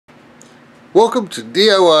Welcome to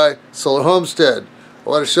DIY Solar Homestead. I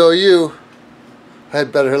want to show you, I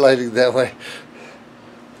had better lighting that way.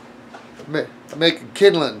 I'm making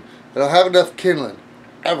kindling. I don't have enough kindling,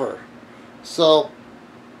 ever. So,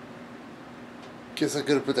 guess I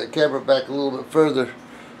could have put that camera back a little bit further.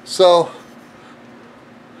 So,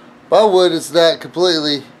 my wood is not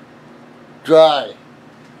completely dry.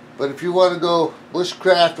 But if you want to go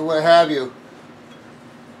bushcraft or what have you,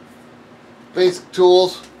 basic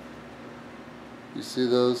tools, you see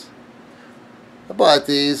those? I bought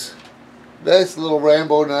these. Nice little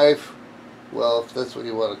Rambo knife. Well, if that's what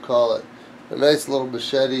you want to call it. A nice little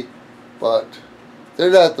machete. But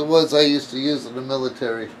they're not the ones I used to use in the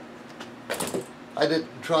military. I didn't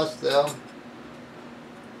trust them.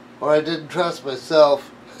 Or I didn't trust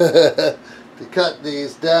myself to cut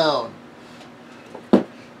these down.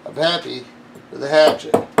 I'm happy with a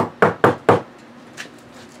hatchet.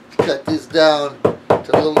 Cut these down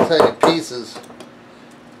to little tiny pieces.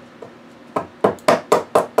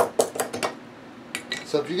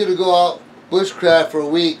 So if you're going to go out bushcraft for a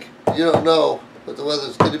week, you don't know what the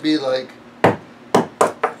weather's going to be like,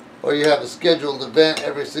 or you have a scheduled event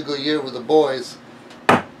every single year with the boys,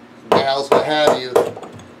 gals, what have you,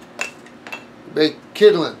 make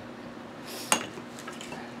kindling,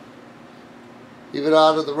 even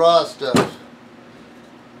out of the raw stuff.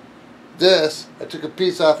 This, I took a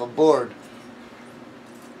piece off a board.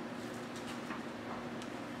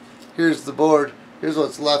 Here's the board. Here's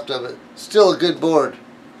what's left of it. Still a good board.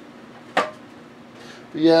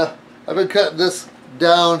 But yeah, I've been cutting this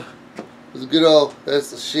down with a good old,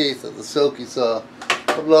 that's the sheath of the silky saw.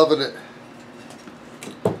 I'm loving it.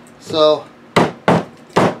 So,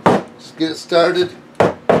 let's get it started.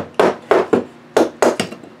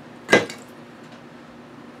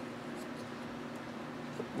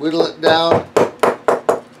 Whittle it down.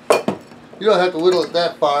 You don't have to whittle it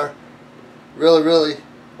that far. Really.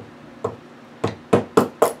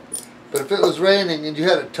 But if it was raining and you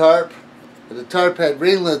had a tarp, and the tarp had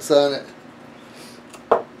ringlets on it,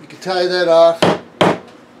 you can tie that off.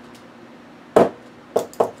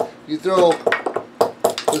 You throw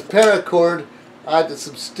with paracord onto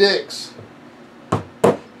some sticks.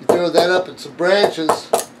 You throw that up in some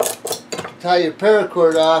branches, tie your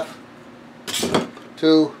paracord off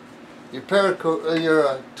to your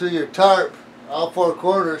paracord, to your tarp, all four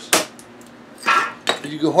corners.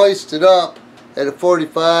 You can hoist it up at a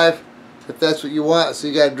 45 if that's what you want, so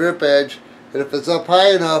you got a drip edge. And if it's up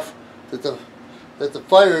high enough that the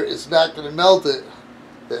fire is not going to melt it,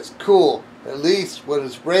 that's cool. At least when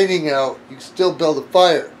it's raining out, you can still build a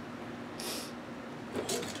fire.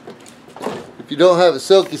 If you don't have a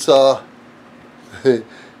silky saw,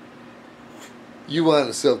 you want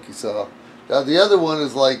a silky saw. Now the other one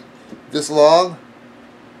is like this long,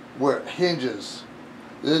 where it hinges.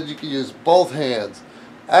 Then you can use both hands.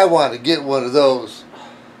 I want to get one of those.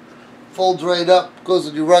 Folds right up, goes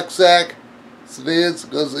in your rucksack. Civilians,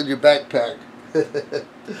 goes in your backpack. But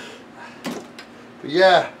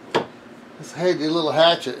yeah, this handy little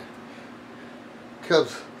hatchet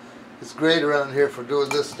it's great around here for doing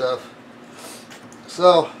this stuff.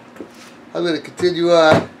 So I'm going to continue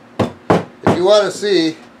on. If you want to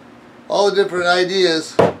see all the different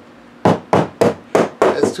ideas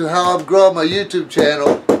as to how I'm growing my YouTube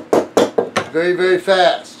channel very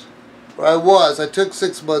fast. Where I took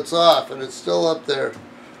 6 months off and it's still up there.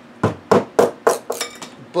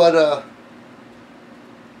 But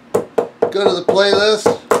go to the playlist,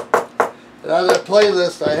 and on that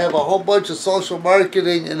playlist I have a whole bunch of social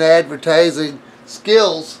marketing and advertising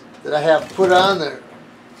skills that I have put on there.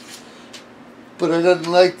 But I didn't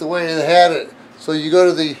like the way it had it. So you go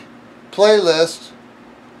to the playlist,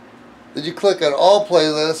 then you click on all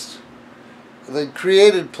playlists, and then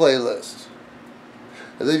created playlist.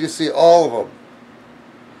 And then you see all of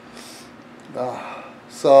them.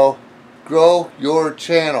 So, grow your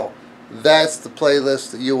channel. That's the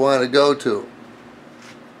playlist that you want to go to.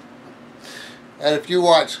 And if you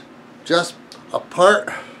watch just a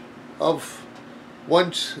part of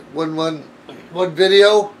one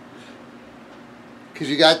video, because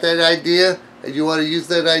you got that idea and you want to use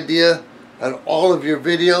that idea on all of your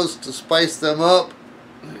videos to spice them up,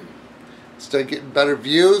 start getting better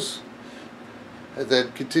views, and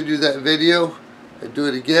then continue that video and do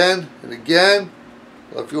it again and again.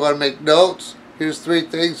 Well, if you want to make notes, here's 3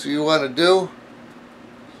 things you want to do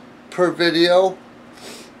per video.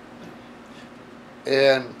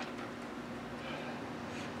 And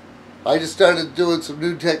I just started doing some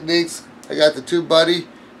new techniques. I got the Tube Buddy.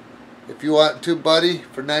 If you want Tube Buddy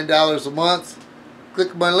for $9 a month,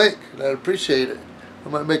 click my link and I'd appreciate it. I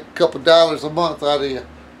might make a couple dollars a month out of you.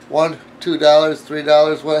 $1, $2,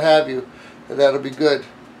 $3, what have you. and that'll be good,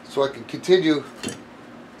 so I can continue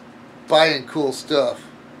buying cool stuff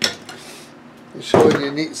and showing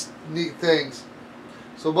you neat things.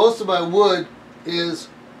 So most of my wood is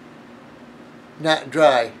not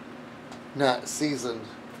dry, not seasoned.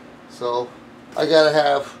 So I gotta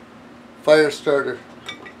have fire starter.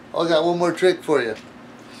 I got one more trick for you.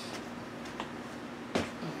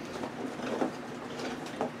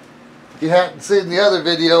 You hadn't seen the other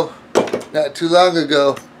video not too long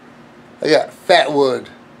ago. I got fat wood.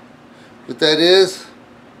 What that is,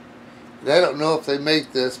 and I don't know if they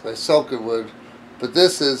make this by sunken wood, but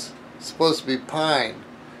this is supposed to be pine,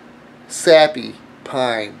 sappy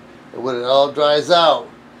pine. And when it all dries out,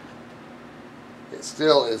 it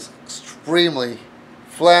still is extremely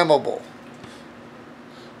flammable.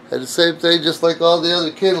 And the same thing, just like all the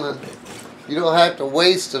other kindling, you don't have to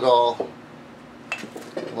waste it all.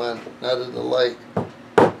 Come on, not in the light.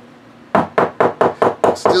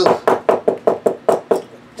 Still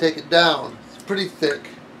take it down. It's pretty thick.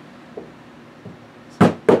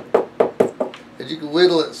 And you can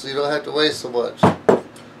whittle it so you don't have to waste so much.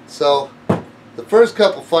 So the first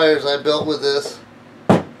couple fires I built with this,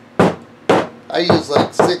 I used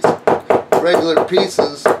like 6 regular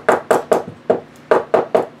pieces, and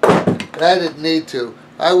I didn't need to.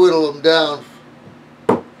 I whittle them down.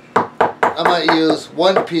 I might use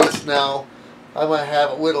 1 piece now. I might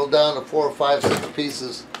have it whittled down to 4 or 5, 6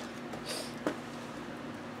 pieces.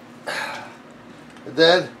 And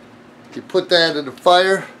then you put that in the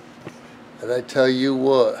fire, and I tell you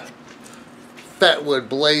what, fat wood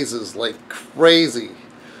blazes like crazy.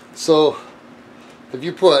 So if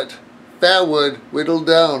you put fat wood whittled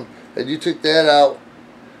down and you took that out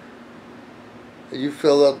and you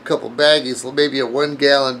fill up a couple baggies, maybe a 1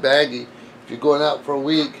 gallon baggie, if you're going out for a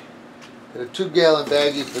week, and a 2 gallon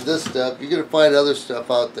baggie for this stuff, you're going to find other stuff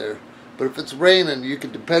out there. But if it's raining, you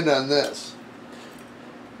can depend on this.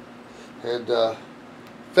 And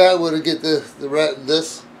fat wood will get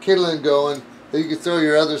this kindling going. Then you can throw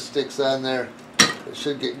your other sticks on there. It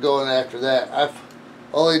should get going after that. I've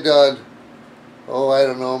only done, oh, I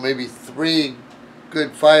don't know, maybe 3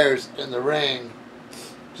 good fires in the rain,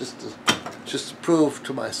 just to prove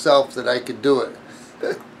to myself that I could do it.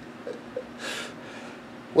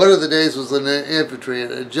 One of the days was in the infantry, and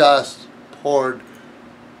it just poured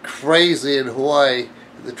crazy in Hawaii,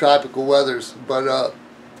 in the tropical weathers, but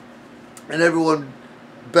and everyone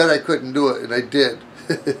bet I couldn't do it, and I did.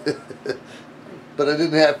 But I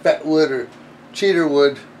didn't have fat wood or cheater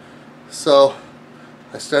wood, so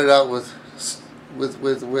I started out with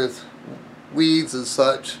weeds and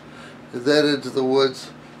such, and then into the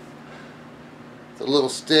woods, the little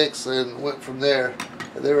sticks, and went from there.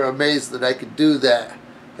 And they were amazed that I could do that.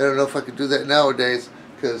 I don't know if I could do that nowadays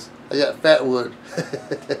because I got fat wood.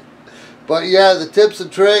 But yeah, the tips and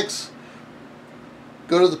tricks,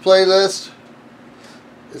 go to the playlist.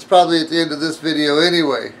 It's probably at the end of this video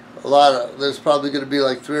anyway. There's probably going to be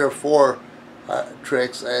like 3 or 4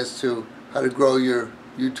 tricks as to how to grow your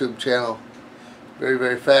YouTube channel very,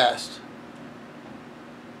 very fast.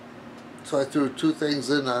 So I threw 2 things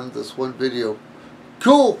in on this one video.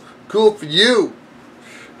 Cool! Cool for you!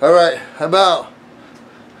 Alright, I'm out.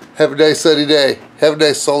 Have a nice sunny day. Have a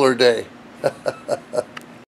nice solar day.